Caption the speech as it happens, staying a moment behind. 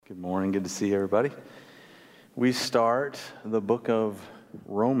Good morning. Good to see everybody. We start the book of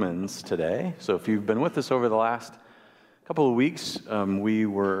Romans today. So if you've been with us over the last couple of weeks, we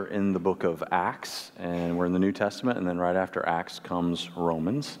were in the book of Acts, and we're in the New Testament, and then right after Acts comes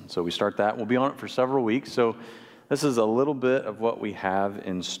Romans. So we start that. We'll be on it for several weeks. So this is a little bit of what we have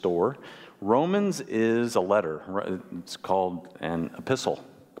in store. Romans is a letter. It's called an epistle.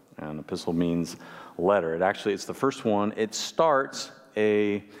 An epistle means letter. It's the first one. It starts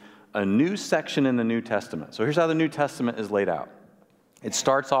a new section in the New Testament. So here's how the New Testament is laid out. It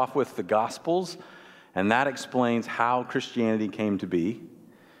starts off with the Gospels, and that explains how Christianity came to be.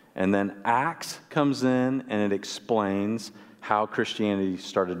 And then Acts comes in, and it explains how Christianity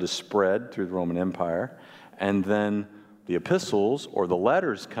started to spread through the Roman Empire. And then the epistles, or the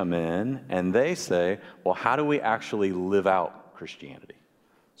letters, come in, and they say, well, how do we actually live out Christianity?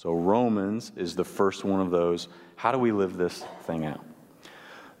 So Romans is the first one of those. How do we live this thing out?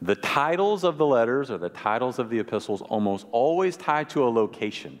 The titles of the letters or the titles of the epistles almost always tie to a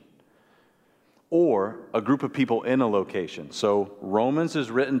location or a group of people in a location. So Romans is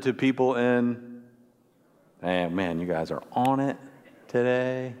written to people in, man, you guys are on it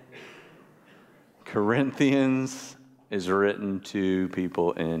today. Corinthians is written to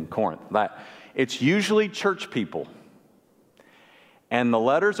people in Corinth. It's usually church people. And the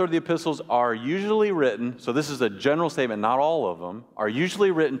letters or the epistles are usually written, so this is a general statement, not all of them, are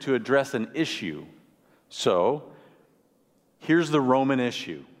usually written to address an issue. So here's the Roman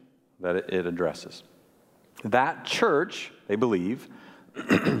issue that it addresses. That church, they believe,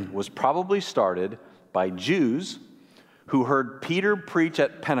 was probably started by Jews who heard Peter preach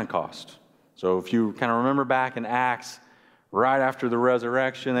at Pentecost. So if you kind of remember back in Acts, right after the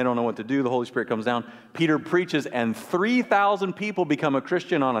resurrection, they don't know what to do. The Holy Spirit comes down. Peter preaches, and 3,000 people become a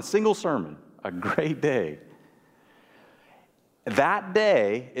Christian on a single sermon. A great day. That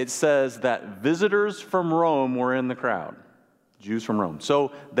day, it says that visitors from Rome were in the crowd. Jews from Rome.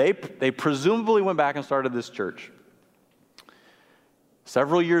 So they presumably went back and started this church.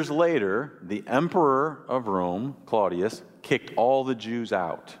 Several years later, the emperor of Rome, Claudius, kicked all the Jews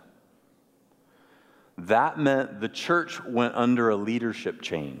out. That meant the church went under a leadership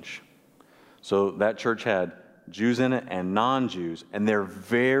change. So that church had Jews in it and non-Jews, and they're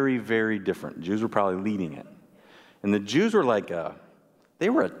very, very different. Jews were probably leading it. And the Jews were they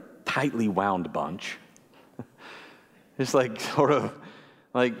were a tightly wound bunch. Just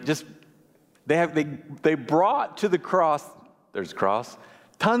they brought to the cross, there's a cross,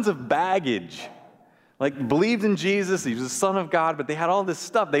 tons of baggage. Believed in Jesus, he was the Son of God, but they had all this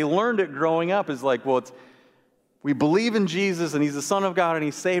stuff. They learned it growing up. We believe in Jesus, and he's the Son of God, and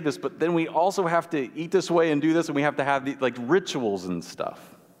he saved us, but then we also have to eat this way and do this, and we have to have rituals and stuff.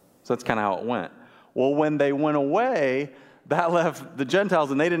 So that's kind of how it went. Well, when they went away, that left the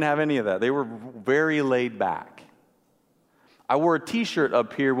Gentiles, and they didn't have any of that. They were very laid back. I wore a t-shirt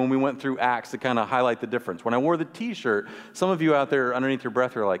up here when we went through Acts to kind of highlight the difference. When I wore the t-shirt, some of you out there underneath your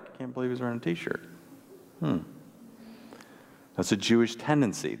breath are like, I can't believe he's wearing a t-shirt. That's a Jewish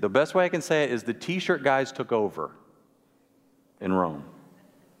tendency. The best way I can say it is the t-shirt guys took over in Rome.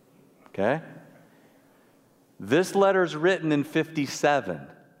 Okay? This letter's written in 57.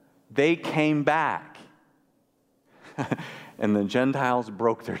 They came back. And the Gentiles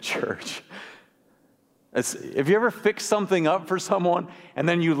broke their church. If you ever fix something up for someone and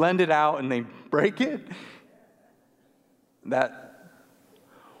then you lend it out and they break it,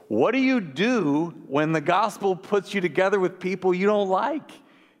 what do you do when the gospel puts you together with people you don't like?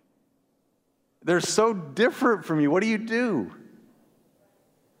 They're so different from you. What do?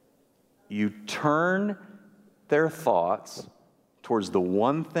 You turn their thoughts towards the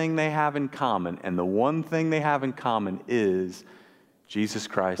one thing they have in common, and the one thing they have in common is Jesus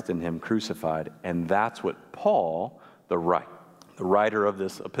Christ and him crucified. And that's what Paul, the writer of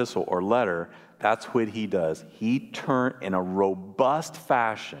this epistle or letter, that's what he does. He turns in a robust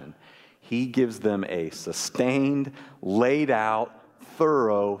fashion. He gives them a sustained, laid out,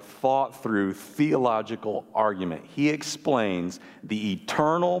 thorough, thought through theological argument. He explains the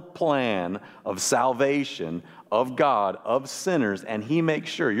eternal plan of salvation of God, of sinners, and he makes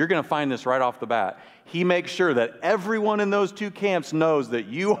sure, you're going to find this right off the bat, he makes sure that everyone in those two camps knows that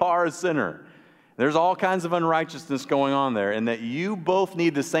you are a sinner. There's all kinds of unrighteousness going on there, and that you both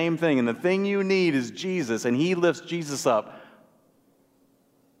need the same thing, and the thing you need is Jesus, and he lifts Jesus up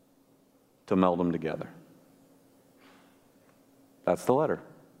to meld them together. That's the letter.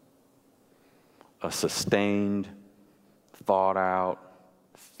 A sustained, thought-out,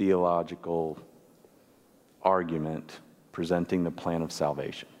 theological argument presenting the plan of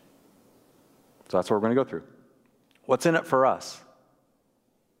salvation. So that's what we're going to go through. What's in it for us?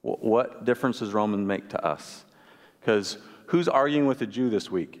 What difference does Romans make to us? Because who's arguing with a Jew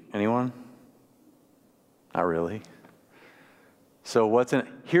this week? Anyone? Not really. So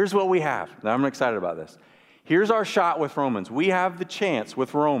here's what we have. Now I'm excited about this. Here's our shot with Romans. We have the chance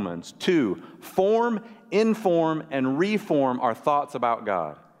with Romans to form, inform, and reform our thoughts about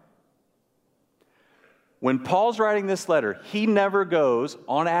God. When Paul's writing this letter, he never goes,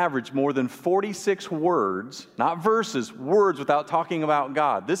 on average, more than 46 words, not verses, words without talking about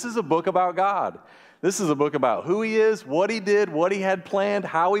God. This is a book about God. This is a book about who he is, what he did, what he had planned,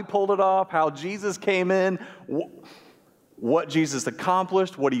 how he pulled it off, how Jesus came in, what Jesus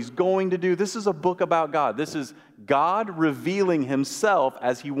accomplished, what he's going to do. This is a book about God. This is God revealing himself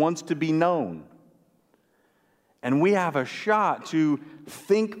as he wants to be known. And we have a shot to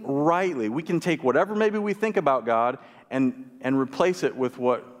think rightly. We can take whatever maybe we think about God and replace it with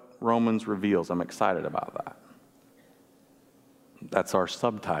what Romans reveals. I'm excited about that. That's our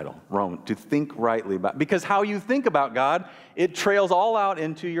subtitle, Romans, to think rightly about. Because how you think about God, it trails all out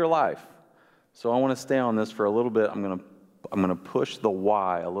into your life. So I want to stay on this for a little bit. I'm going to push the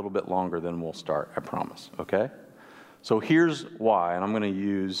why a little bit longer than we'll start, I promise, okay? So here's why, and I'm going to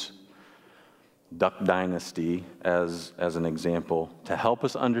use Duck Dynasty as an example to help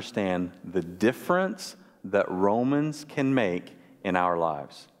us understand the difference that Romans can make in our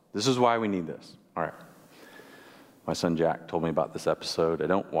lives. This is why we need this. All right. My son Jack told me about this episode. I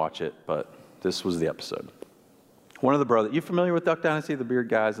don't watch it, but this was the episode. One of the brothers, you familiar with Duck Dynasty, the beard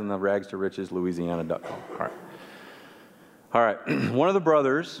guys and the rags to riches Louisiana duck call? All right. One of the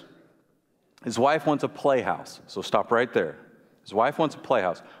brothers, his wife wants a playhouse. So stop right there. His wife wants a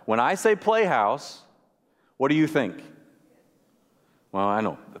playhouse. When I say playhouse, what do you think? Well, I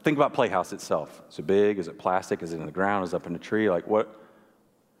know. Think about playhouse itself. Is it big? Is it plastic? Is it in the ground? Is it up in a tree? Like what?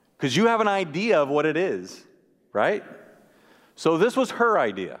 Because you have an idea of what it is, right? So this was her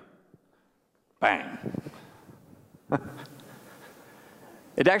idea. Bang.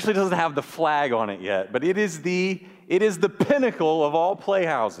 It actually doesn't have the flag on it yet, but it is the pinnacle of all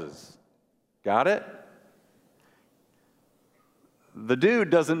playhouses. Got it? The dude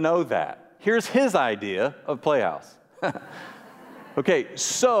doesn't know that. Here's his idea of playhouse. Okay,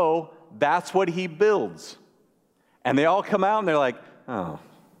 so that's what he builds. And they all come out and they're like, oh.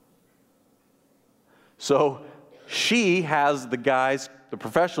 So she has the guys, the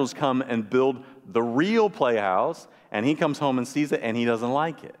professionals come and build the real playhouse, and he comes home and sees it and he doesn't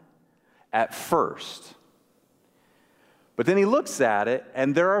like it at first. But then he looks at it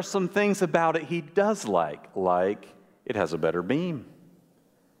and there are some things about it he does like it has a better beam.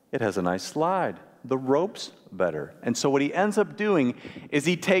 It has a nice slide. The rope's better. And so what he ends up doing is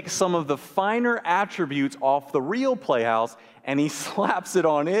he takes some of the finer attributes off the real playhouse and he slaps it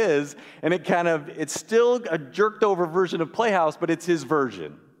on his, and it's still a jerked over version of playhouse, but it's his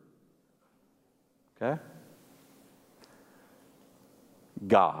version. Okay?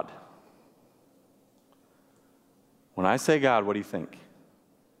 God. When I say God, what do you think?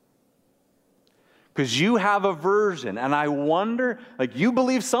 Because you have a version, and I wonder, you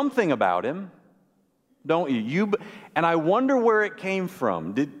believe something about him, don't you? And I wonder where it came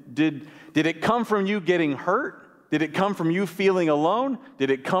from. Did it come from you getting hurt? Did it come from you feeling alone?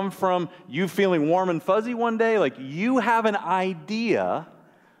 Did it come from you feeling warm and fuzzy one day? You have an idea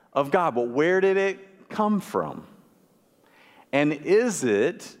of God, but where did it come from? And is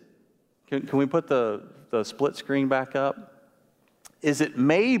it, can we put the split screen back up? Is it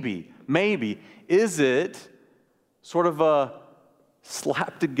maybe, is it sort of a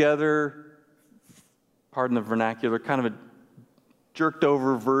slapped together, pardon the vernacular, kind of a jerked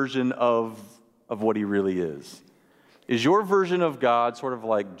over version of what he really is? Is your version of God sort of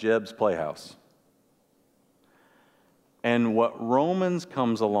like Jeb's Playhouse? And what Romans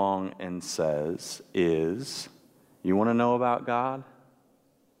comes along and says is, you want to know about God?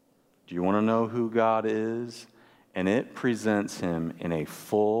 Do you want to know who God is? And it presents him in a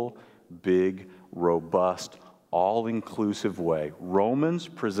full, big, robust, all-inclusive way. Romans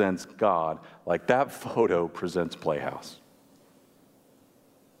presents God like that photo presents Playhouse.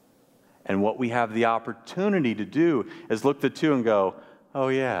 And what we have the opportunity to do is look at the two and go, oh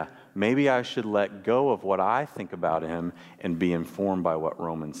yeah, maybe I should let go of what I think about him and be informed by what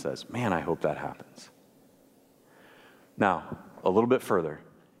Romans says. Man, I hope that happens. Now, a little bit further.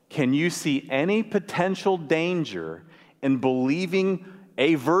 Can you see any potential danger in believing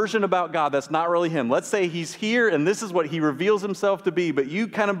a version about God that's not really him? Let's say he's here and this is what he reveals himself to be, but you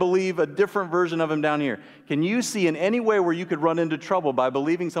kind of believe a different version of him down here. Can you see in any way where you could run into trouble by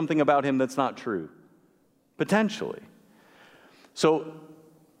believing something about him that's not true? Potentially. So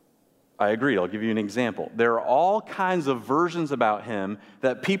I agree. I'll give you an example. There are all kinds of versions about him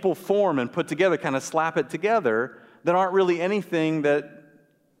that people form and put together, kind of slap it together, that aren't really anything that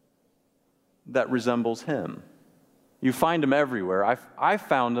resembles him. You find him everywhere. I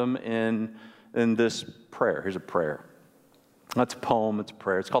found him in this prayer. Here's a prayer. That's a poem. It's a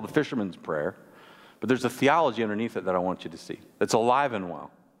prayer. It's called the Fisherman's Prayer. But there's a theology underneath it that I want you to see. It's alive and well.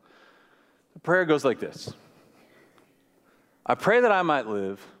 The prayer goes like this. I pray that I might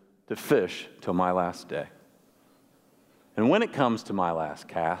live to fish till my last day. And when it comes to my last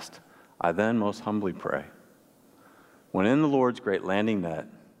cast, I then most humbly pray, when in the Lord's great landing net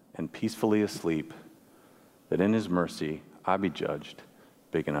and peacefully asleep, that in his mercy I be judged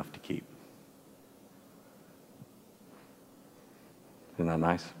big enough to keep. Isn't that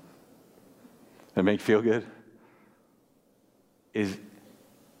nice? Does that make you feel good? Is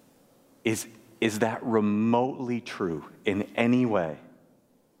that remotely true in any way?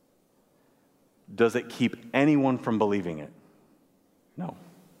 Does it keep anyone from believing it? No.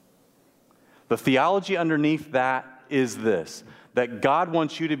 The theology underneath that is this, that God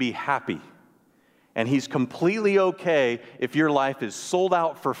wants you to be happy, and he's completely okay if your life is sold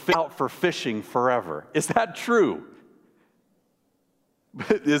out for fishing forever. Is that true?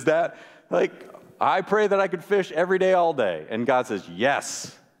 Is that, like, I pray that I could fish every day, all day, and God says,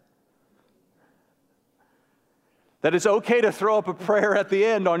 yes. That it's okay to throw up a prayer at the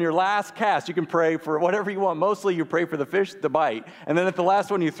end on your last cast. You can pray for whatever you want. Mostly you pray for the fish to bite. And then at the last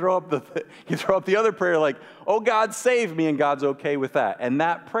one you throw up the other prayer like, oh God, save me, and God's okay with that. And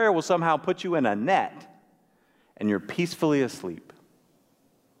that prayer will somehow put you in a net and you're peacefully asleep.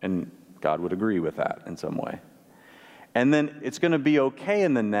 And God would agree with that in some way. And then it's going to be okay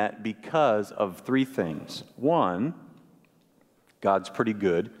in the net because of three things. One, God's pretty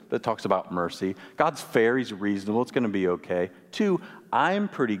good. That talks about mercy. God's fair. He's reasonable. It's going to be okay. Two, I'm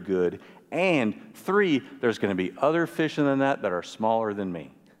pretty good. And three, there's going to be other fish in the net that are smaller than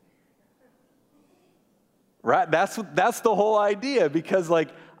me. Right? That's the whole idea, because, like,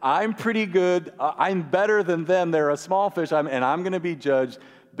 I'm pretty good. I'm better than them. They're a small fish. And I'm going to be judged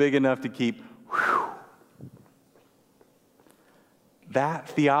big enough to keep. Whew. That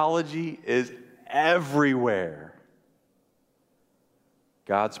theology is everywhere.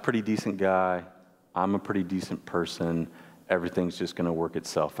 God's a pretty decent guy. I'm a pretty decent person. Everything's just going to work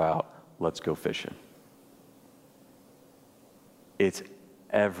itself out. Let's go fishing. It's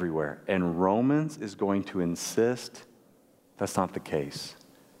everywhere. And Romans is going to insist that's not the case.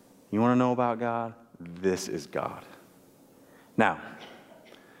 You want to know about God? This is God. Now,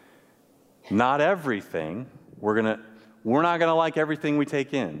 not everything. We're not going to like everything we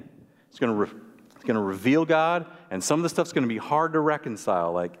take in. It's going to reveal God, and some of the stuff's going to be hard to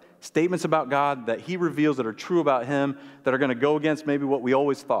reconcile, like statements about God that he reveals that are true about him that are going to go against maybe what we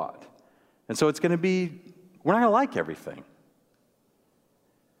always thought. And so it's going to be, we're not going to like everything.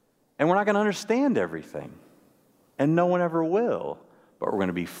 And we're not going to understand everything. And no one ever will. But we're going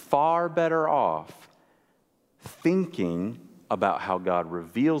to be far better off thinking about how God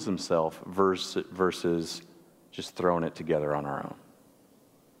reveals himself versus just throwing it together on our own.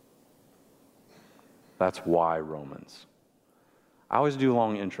 That's why Romans. I always do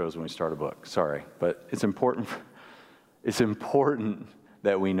long intros when we start a book. Sorry, but it's important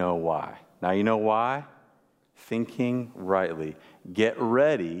that we know why. Now, you know why? Thinking rightly. Get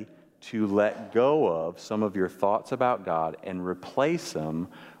ready to let go of some of your thoughts about God and replace them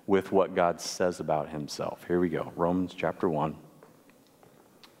with what God says about himself. Here we go. Romans chapter 1.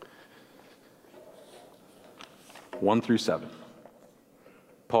 1 through 7.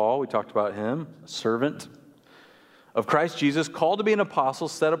 Paul, we talked about him, a servant of Christ Jesus, called to be an apostle,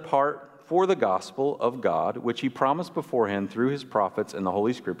 set apart for the gospel of God, which he promised beforehand through his prophets in the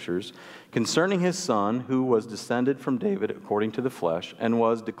Holy Scriptures, concerning his Son, who was descended from David according to the flesh, and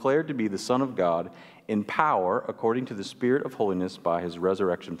was declared to be the Son of God in power according to the Spirit of holiness by his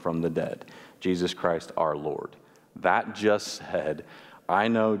resurrection from the dead, Jesus Christ our Lord. That just said, I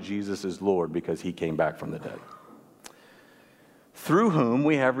know Jesus is Lord because he came back from the dead. Through whom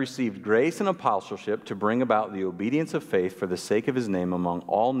we have received grace and apostleship to bring about the obedience of faith for the sake of his name among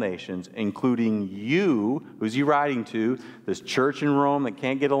all nations, including you. Who's he writing to? This church in Rome that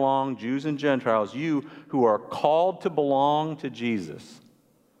can't get along, Jews and Gentiles, you who are called to belong to Jesus.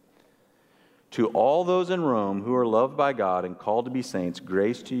 To all those in Rome who are loved by God and called to be saints,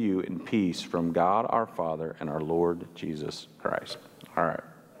 grace to you and peace from God our Father and our Lord Jesus Christ. All right.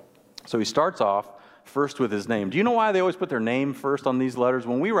 So he starts off first with his name. Do you know why they always put their name first on these letters?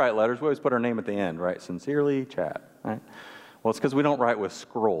 When we write letters, we always put our name at the end, right? Sincerely, Chad, right? Well, it's because we don't write with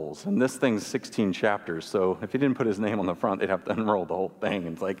scrolls, and this thing's 16 chapters, so if he didn't put his name on the front, they'd have to unroll the whole thing,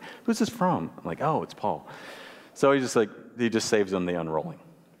 and it's like, who's this from? I'm like, oh, it's Paul. So he just saves them the unrolling,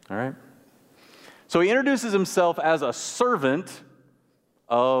 all right? So he introduces himself as a servant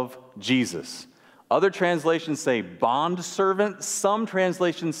of Jesus. Other translations say bond servant. Some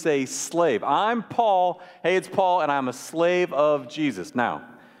translations say slave. I'm Paul. Hey, it's Paul, and I'm a slave of Jesus. Now,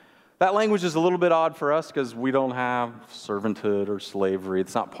 that language is a little bit odd for us because we don't have servanthood or slavery.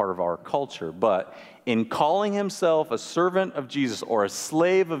 It's not part of our culture. But in calling himself a servant of Jesus or a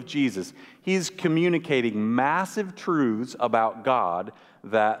slave of Jesus, he's communicating massive truths about God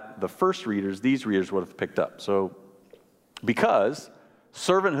that the first readers, these readers, would have picked up. So, because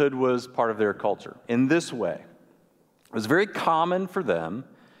servanthood was part of their culture. In this way, it was very common for them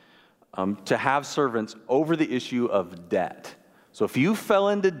to have servants over the issue of debt. So if you fell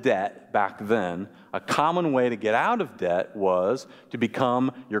into debt back then, a common way to get out of debt was to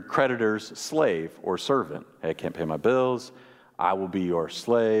become your creditor's slave or servant. Hey, I can't pay my bills. I will be your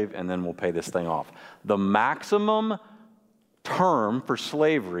slave, and then we'll pay this thing off. The maximum term for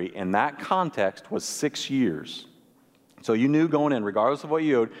slavery in that context was 6 years. So you knew going in, regardless of what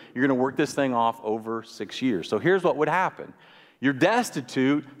you owed, you're going to work this thing off over 6 years. So here's what would happen. You're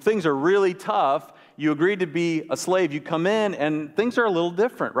destitute. Things are really tough. You agreed to be a slave. You come in, and things are a little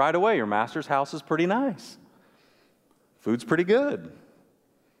different right away. Your master's house is pretty nice. Food's pretty good.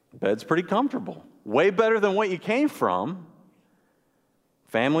 Bed's pretty comfortable. Way better than what you came from.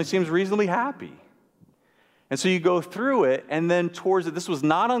 Family seems reasonably happy. And so you go through it, and then this was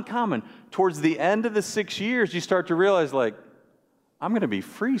not uncommon, towards the end of the 6 years, you start to realize, like, I'm going to be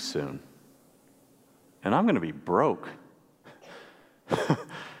free soon. And I'm going to be broke.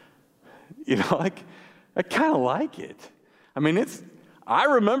 You know, like, I kind of like it. I mean, I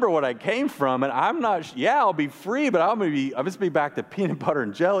remember what I came from, and I'm not, I'll be free, but I'll just be back to peanut butter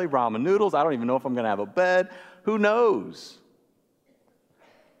and jelly, ramen noodles. I don't even know if I'm going to have a bed. Who knows?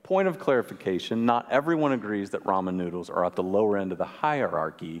 Point of clarification, not everyone agrees that ramen noodles are at the lower end of the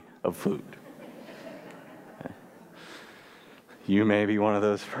hierarchy of food. Okay. You may be one of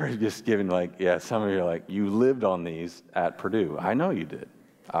those for just giving some of you are like, you lived on these at Purdue. I know you did.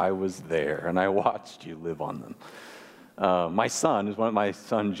 I was there, and I watched you live on them. My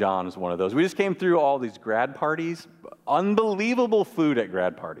son John is one of those. We just came through all these grad parties. Unbelievable food at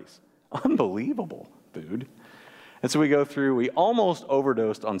grad parties. Unbelievable food. And so we almost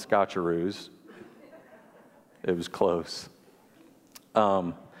overdosed on Scotcheroos. It was close.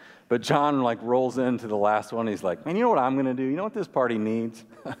 But John rolls into the last one. He's like, man, you know what I'm going to do? You know what this party needs?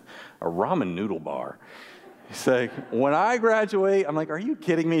 A ramen noodle bar. He's like, when I graduate, I'm like, are you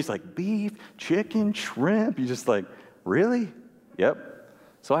kidding me? He's like, beef, chicken, shrimp. You're just like, really? Yep.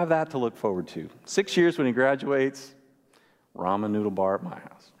 So I have that to look forward to. 6 years when he graduates, ramen noodle bar at my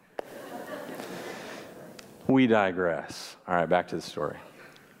house. We digress. All right, back to the story.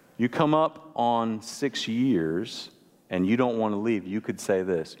 You come up on 6 years and you don't want to leave. You could say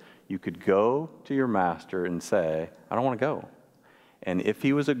this. You could go to your master and say, I don't want to go. And if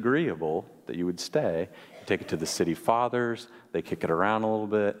he was agreeable that you would stay, you take it to the city fathers. They kick it around a little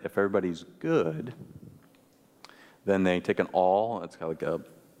bit. If everybody's good, then they take an awl. It's kind of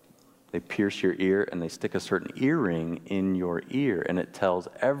they pierce your ear and they stick a certain earring in your ear. And it tells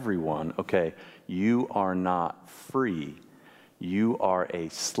everyone, okay, you are not free. You are a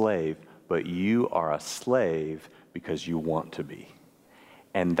slave, but you are a slave because you want to be.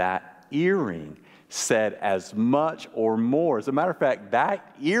 And that earring said as much or more. As a matter of fact,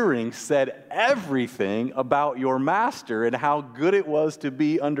 that earring said everything about your master and how good it was to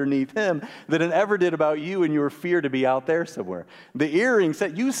be underneath him that it ever did about you and your fear to be out there somewhere. The earring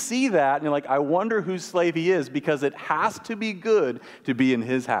said, you see that, and you're like, I wonder whose slave he is, because it has to be good to be in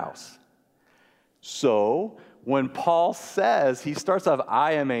his house. So when Paul says, he starts off,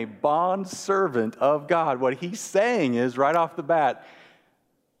 I am a bond servant of God, what he's saying is, right off the bat,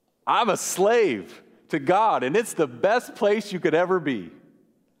 I'm a slave to God, and it's the best place you could ever be.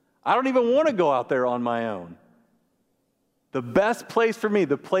 I don't even want to go out there on my own. The best place for me,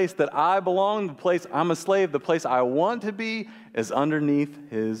 the place that I belong, the place I'm a slave, the place I want to be, is underneath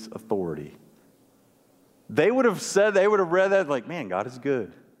his authority. They would have read that like, man, God is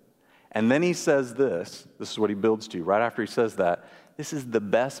good. And then he says this is what he builds to. Right after he says that, this is the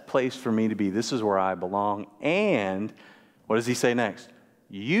best place for me to be. This is where I belong. And what does he say next?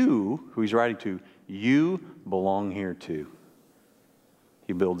 You, who he's writing to, you belong here too.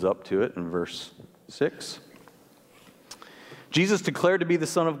 He builds up to it in verse 6. Jesus declared to be the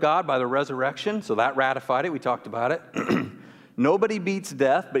Son of God by the resurrection, so that ratified it. We talked about it. Nobody beats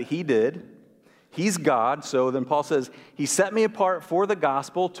death, but he did. He's God. So then Paul says, he set me apart for the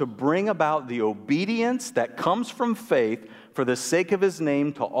gospel to bring about the obedience that comes from faith for the sake of his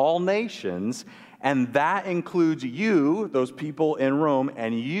name to all nations. And that includes you, those people in Rome,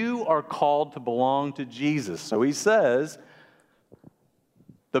 and you are called to belong to Jesus. So he says,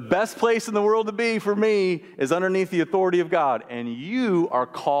 the best place in the world to be for me is underneath the authority of God, and you are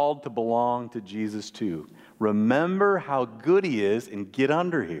called to belong to Jesus too. Remember how good he is and get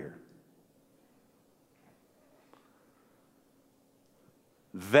under here.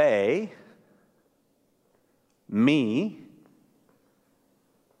 They, me,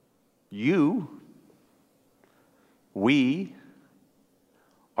 you, we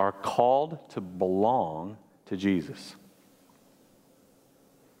are called to belong to Jesus.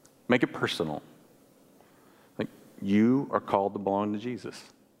 Make it personal. Like, you are called to belong to Jesus.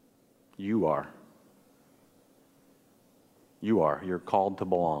 You are. You are. You're called to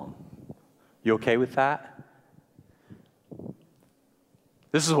belong. You okay with that?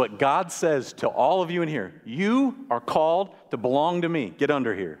 This is what God says to all of you in here. You are called to belong to me. Get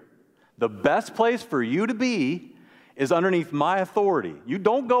under here. The best place for you to be is underneath my authority. You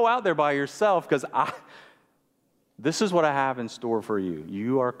don't go out there by yourself, because this is what I have in store for you.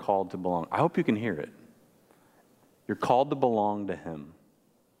 You are called to belong. I hope you can hear it. You're called to belong to him.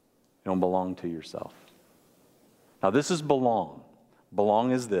 You don't belong to yourself. Now, this is belong.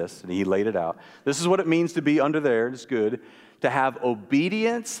 Belong is this, and he laid it out. This is what it means to be under there. It's good. To have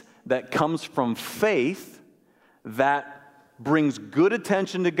obedience that comes from faith that brings good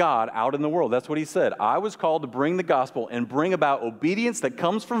attention to God out in the world. That's what he said. I was called to bring the gospel and bring about obedience that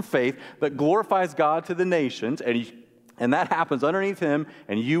comes from faith that glorifies God to the nations, and that happens underneath him,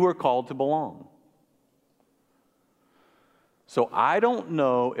 and you are called to belong. So I don't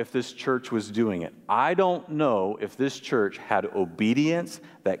know if this church was doing it. I don't know if this church had obedience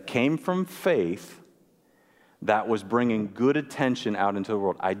that came from faith that was bringing good attention out into the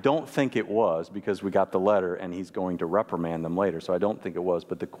world. I don't think it was, because we got the letter and he's going to reprimand them later, so I don't think it was.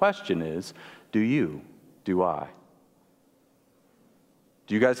 But the question is, do you? Do I?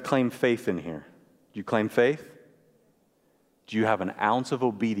 Do you guys claim faith in here? Do you claim faith? Do you have an ounce of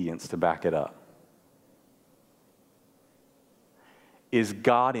obedience to back it up? Is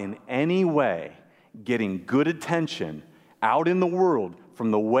God in any way getting good attention out in the world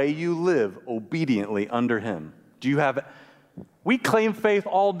from the way you live obediently under him? Do you have, we claim faith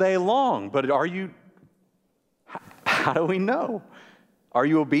all day long, but are you, how do we know? Are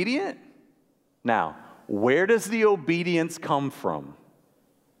you obedient? Now, where does the obedience come from?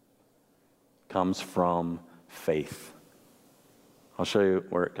 It comes from faith. I'll show you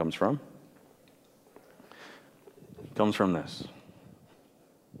where it comes from. It comes from this.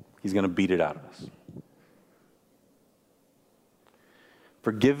 He's going to beat it out of us.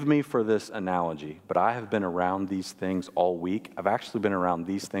 Forgive me for this analogy, but I have been around these things all week. I've actually been around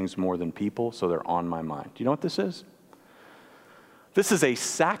these things more than people, so they're on my mind. Do you know what this is? This is a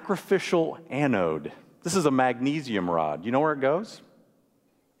sacrificial anode. This is a magnesium rod. You know where it goes?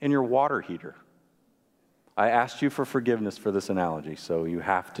 In your water heater. I asked you for forgiveness for this analogy, so you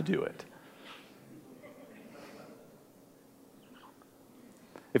have to do it.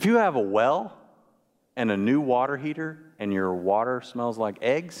 If you have a well and a new water heater and your water smells like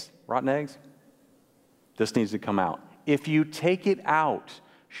eggs, rotten eggs, this needs to come out. If you take it out,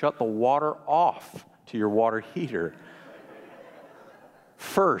 shut the water off to your water heater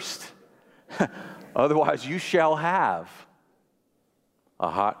first. Otherwise, you shall have a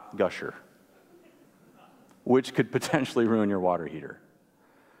hot gusher, which could potentially ruin your water heater.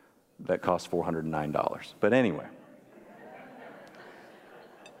 That costs $409. But anyway.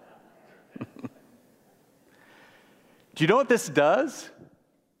 Do you know what this does?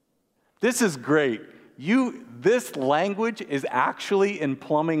 This is great. This language is actually in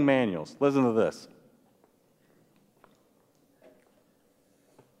plumbing manuals. Listen to this.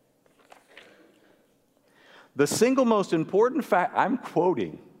 The single most important fact, I'm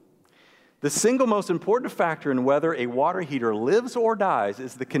quoting, the single most important factor in whether a water heater lives or dies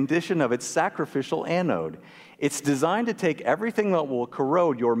is the condition of its sacrificial anode. It's designed to take everything that will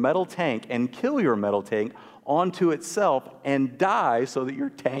corrode your metal tank and kill your metal tank onto itself and die so that your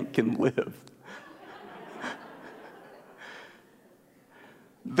tank can live.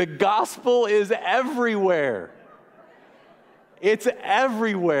 The gospel is everywhere. It's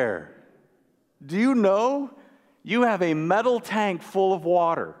everywhere. Do you know you have a metal tank full of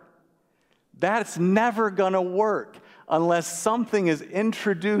water? That's never going to work unless something is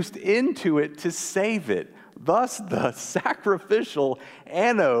introduced into it to save it. Thus, the sacrificial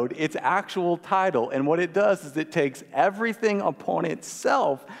anode, its actual title. And what it does is it takes everything upon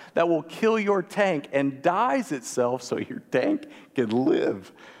itself that will kill your tank and dies itself so your tank can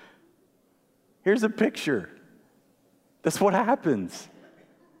live. Here's a picture. That's what happens.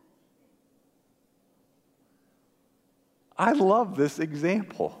 I love this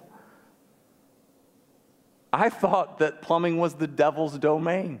example. I thought that plumbing was the devil's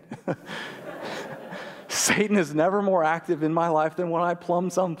domain. Satan is never more active in my life than when I plumb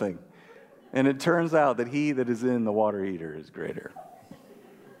something. And it turns out that he that is in the water heater is greater.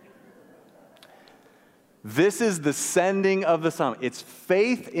 This is the sending of the Son. It's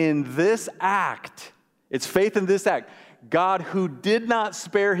faith in this act. It's faith in this act. God, who did not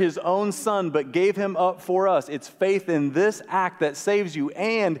spare his own Son, but gave him up for us. It's faith in this act that saves you,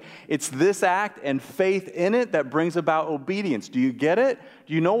 and it's this act and faith in it that brings about obedience. Do you get it?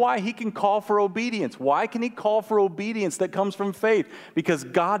 Do you know why he can call for obedience? Why can he call for obedience that comes from faith? Because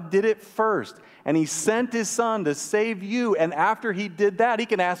God did it first, and he sent his Son to save you, and after he did that, he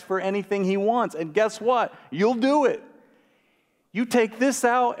can ask for anything he wants, and guess what? You'll do it. You take this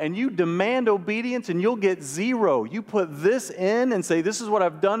out and you demand obedience and you'll get 0. You put this in and say, this is what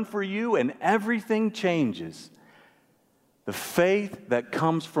I've done for you, and everything changes. The faith that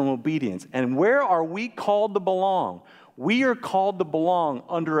comes from obedience. And where are we called to belong? We are called to belong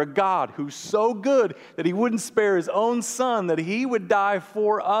under a God who's so good that he wouldn't spare his own Son, that he would die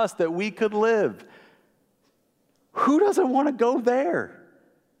for us, that we could live. Who doesn't want to go there?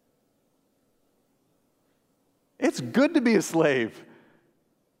 It's good to be a slave.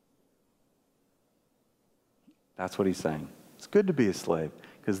 That's what he's saying. It's good to be a slave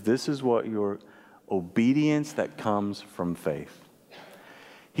because this is what your obedience that comes from faith.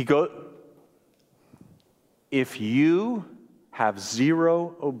 If you have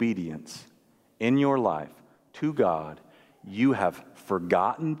 0 obedience in your life to God, you have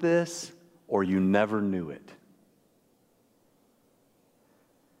forgotten this or you never knew it.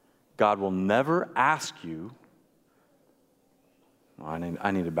 God will never ask you. I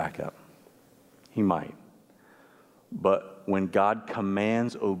need to back up. He might. But when God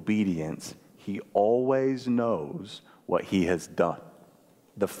commands obedience, he always knows what he has done.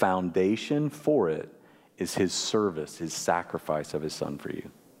 The foundation for it is his service, his sacrifice of his Son for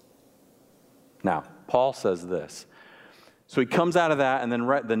you. Now, Paul says this. So he comes out of that, and then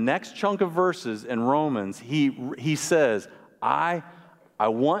the next chunk of verses in Romans, he says, I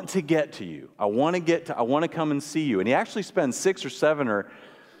want to get to you. I want to come and see you. And he actually spends 6 or 7 or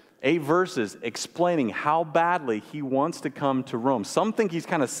 8 verses explaining how badly he wants to come to Rome. Some think he's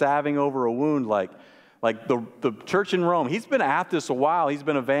kind of salving over a wound like the church in Rome. He's been at this a while. He's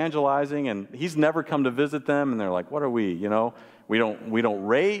been evangelizing, and he's never come to visit them. And they're like, what are we, We don't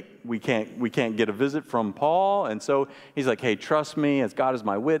rate. We can't get a visit from Paul. And so he's like, hey, trust me, as God is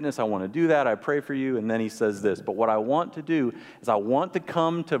my witness, I want to do that. I pray for you. And then he says this, but what I want to do is I want to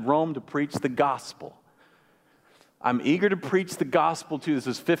come to Rome to preach the gospel. I'm eager to preach the gospel to, this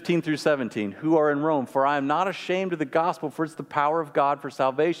is 15 through 17, who are in Rome, for I am not ashamed of the gospel, for it's the power of God for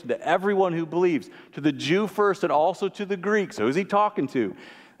salvation to everyone who believes, to the Jew first and also to the Greek. So who's he talking to?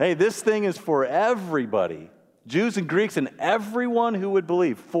 Hey, this thing is for everybody. Jews and Greeks and everyone who would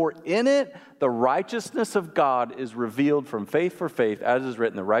believe. For in it the righteousness of God is revealed from faith for faith, as is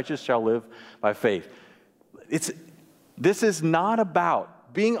written, the righteous shall live by faith. This is not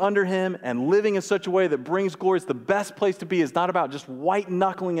about being under him and living in such a way that brings glory. It's the best place to be. It's not about just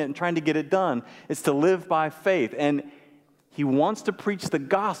white-knuckling it and trying to get it done. It's to live by faith. And he wants to preach the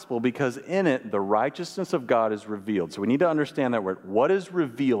gospel because in it the righteousness of God is revealed. So we need to understand that word. What is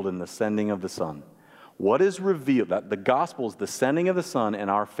revealed in the sending of the Son? What is revealed? That the gospel is the sending of the Son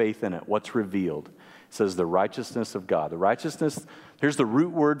and our faith in it. What's revealed? It says the righteousness of God. The righteousness, here's the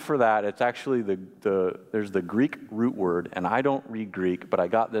root word for that. It's actually there's the Greek root word, and I don't read Greek, but I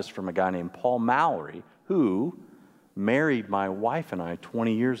got this from a guy named Paul Mallory, who married my wife and I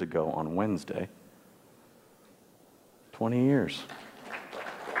 20 years ago on Wednesday. 20 years.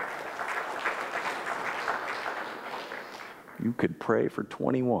 You could pray for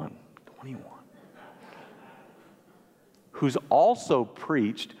 21. 21. Who's also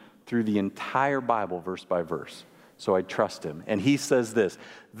preached through the entire Bible, verse by verse. So I trust him. And he says this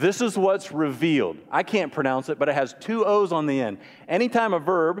is what's revealed. I can't pronounce it, but it has 2 O's on the end. Anytime a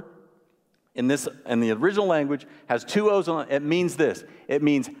verb in the original language has 2 O's on it, it means this. It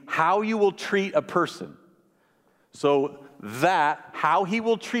means how you will treat a person. So that, how he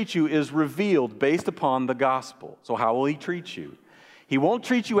will treat you is revealed based upon the gospel. So how will he treat you? He won't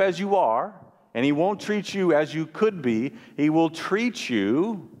treat you as you are, and he won't treat you as you could be. He will treat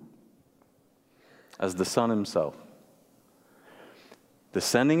you as the Son himself. The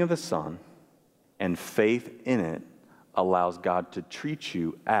sending of the Son and faith in it allows God to treat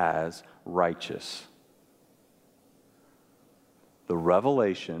you as righteous. The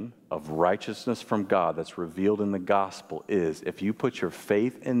revelation of righteousness from God that's revealed in the gospel is, if you put your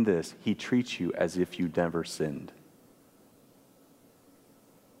faith in this, he treats you as if you never sinned.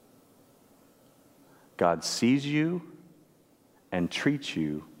 God sees you and treats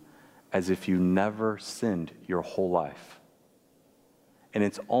you as if you never sinned your whole life. And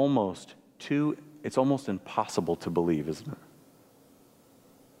it's almost impossible to believe, isn't it?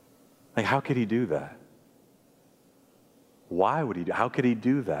 Like, how could he do that? Why would he do? How could he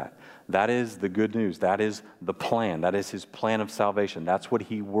do that? That is the good news. That is the plan. That is his plan of salvation. That's what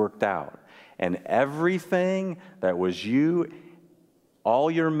he worked out. And everything that was you,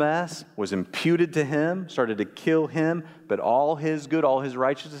 all your mess, was imputed to him, started to kill him, but all his good, all his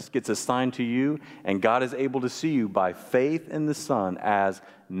righteousness gets assigned to you, and God is able to see you by faith in the Son as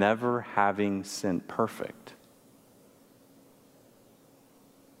never having sinned, perfect.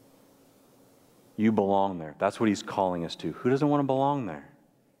 You belong there. That's what he's calling us to. Who doesn't want to belong there?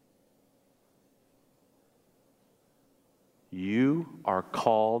 You are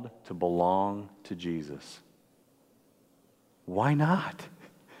called to belong to Jesus. Why not?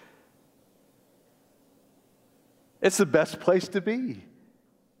 It's the best place to be.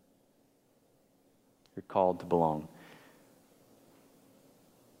 You're called to belong.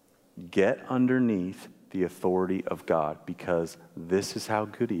 Get underneath the authority of God, because this is how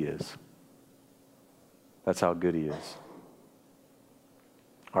good he is. That's how good he is.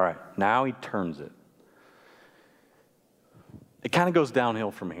 All right, now he turns it. It kind of goes downhill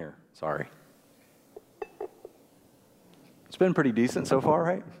from here. Sorry. It's been pretty decent so far,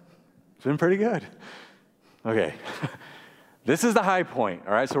 right? It's been pretty good. Okay. This is the high point,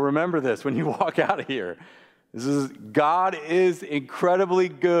 all right? So remember this when you walk out of here. God is incredibly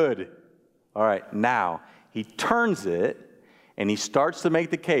good. All right, now he turns it and he starts to make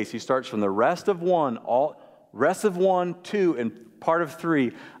the case. He starts from the rest of 1, 2, and part of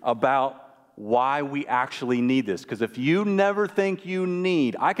 3 about why we actually need this. Because if you never think you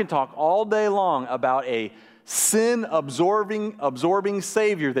need, I can talk all day long about a sin-absorbing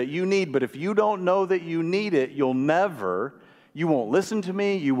Savior that you need, but if you don't know that you need it, you won't listen to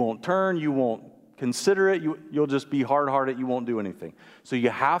me, you won't turn, you won't consider it, you'll just be hard-hearted, you won't do anything. So you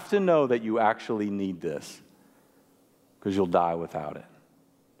have to know that you actually need this, because you'll die without it.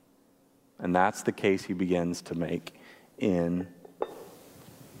 And that's the case he begins to make in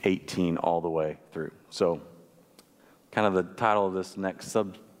 18 all the way through. So kind of the title of this next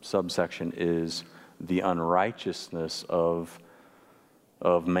subsection is the unrighteousness of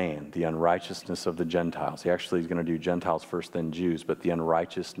man, the unrighteousness of the Gentiles. He actually is going to do Gentiles first, then Jews, but the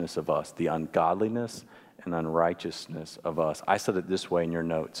unrighteousness of us, the ungodliness and unrighteousness of us. I said it this way in your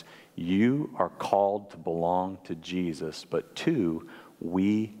notes. You are called to belong to Jesus, but 2,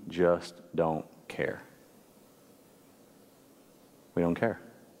 we just don't care. We don't care.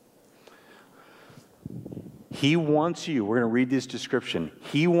 He wants you, we're going to read this description,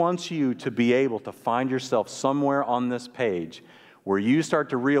 he wants you to be able to find yourself somewhere on this page where you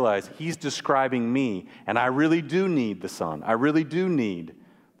start to realize he's describing me, and I really do need the Son. I really do need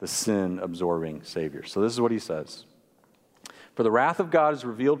the sin-absorbing Savior. So this is what he says. For the wrath of God is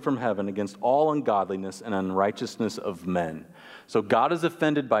revealed from heaven against all ungodliness and unrighteousness of men. So God is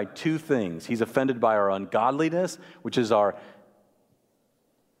offended by 2 things. He's offended by our ungodliness, which is our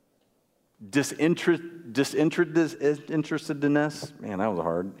disinterestedness. Man, that was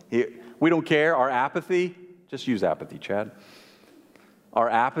hard. We don't care. Our apathy. Just use apathy, Chad. Our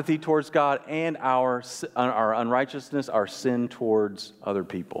apathy towards God, and our unrighteousness, our sin towards other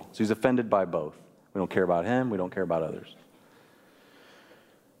people. So he's offended by both. We don't care about him. We don't care about others.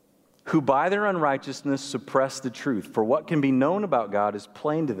 Who by their unrighteousness suppress the truth. For what can be known about God is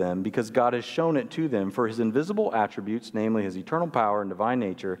plain to them, because God has shown it to them. For his invisible attributes, namely his eternal power and divine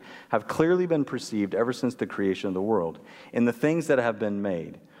nature, have clearly been perceived ever since the creation of the world, in the things that have been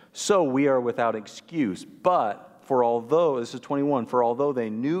made. So we are without excuse. But for although, this is 21, for although they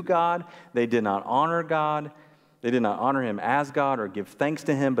knew God, they did not honor God. They did not honor him as God or give thanks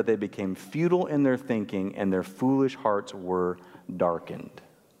to him, but they became futile in their thinking, and their foolish hearts were darkened.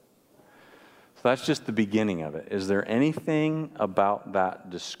 So that's just the beginning of it. Is there anything about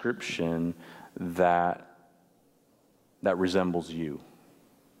that description that resembles you?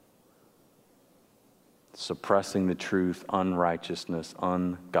 Suppressing the truth, unrighteousness,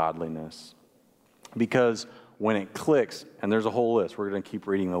 ungodliness. Because when it clicks, and there's a whole list, we're going to keep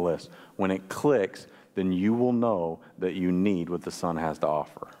reading the list. When it clicks, then you will know that you need what the Son has to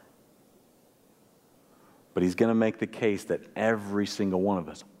offer. But he's going to make the case that every single one of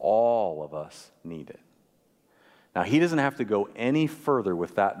us, all of us, need it. Now, he doesn't have to go any further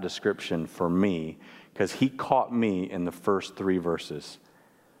with that description for me, because he caught me in the first 3 verses,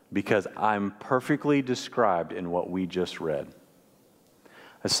 because I'm perfectly described in what we just read.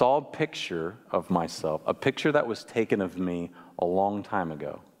 I saw a picture of myself, a picture that was taken of me a long time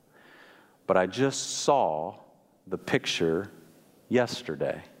ago. But I just saw the picture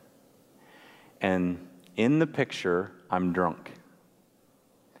yesterday. And in the picture, I'm drunk.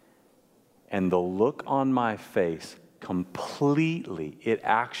 And the look on my face completely,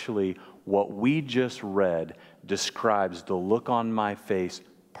 what we just read describes the look on my face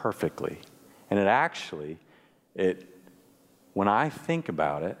perfectly. And when I think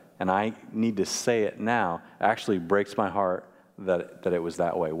about it, and I need to say it now, it actually breaks my heart that it was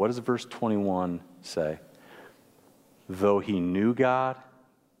that way. What does verse 21 say? Though he knew God,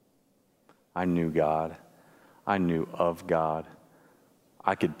 I knew God. I knew of God.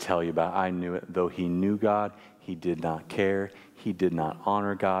 I could tell you about it. I knew it. Though he knew God, he did not care. He did not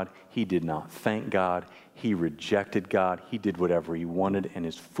honor God. He did not thank God. He rejected God. He did whatever he wanted, and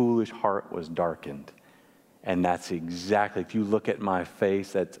his foolish heart was darkened. And that's exactly, if you look at my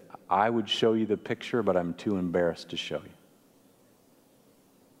face, I would show you the picture, but I'm too embarrassed to show you.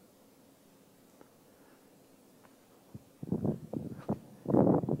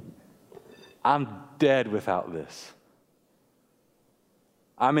 I'm dead without this.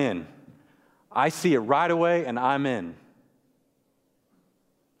 I'm in. I see it right away, and I'm in.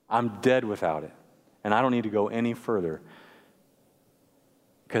 I'm dead without it. And I don't need to go any further,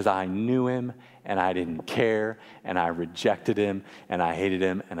 because I knew him, and I didn't care, and I rejected him, and I hated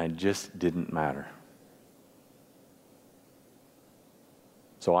him, and I just didn't matter.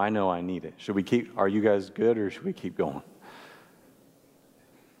 So I know I need it. Are you guys good, or should we keep going?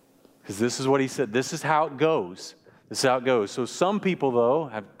 Because this is what he said. This is how it goes. This is how it goes. So some people, though,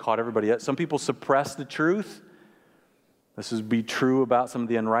 have caught everybody yet. Some people suppress the truth. This would be true about some of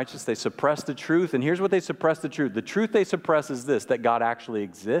the unrighteous. They suppress the truth. And here's what they suppress the truth. The truth they suppress is this, that God actually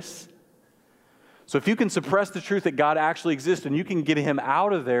exists. So if you can suppress the truth that God actually exists and you can get him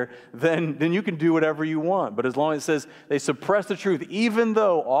out of there, then you can do whatever you want. But as long as it says they suppress the truth, even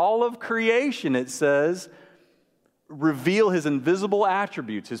though all of creation, it says, reveal his invisible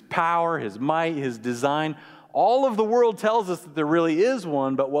attributes, his power, his might, his design. All of the world tells us that there really is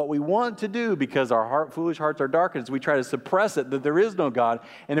one, but what we want to do, because our foolish hearts are darkened, is we try to suppress it, that there is no God.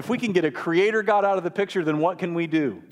 And if we can get a creator God out of the picture, then what can we do?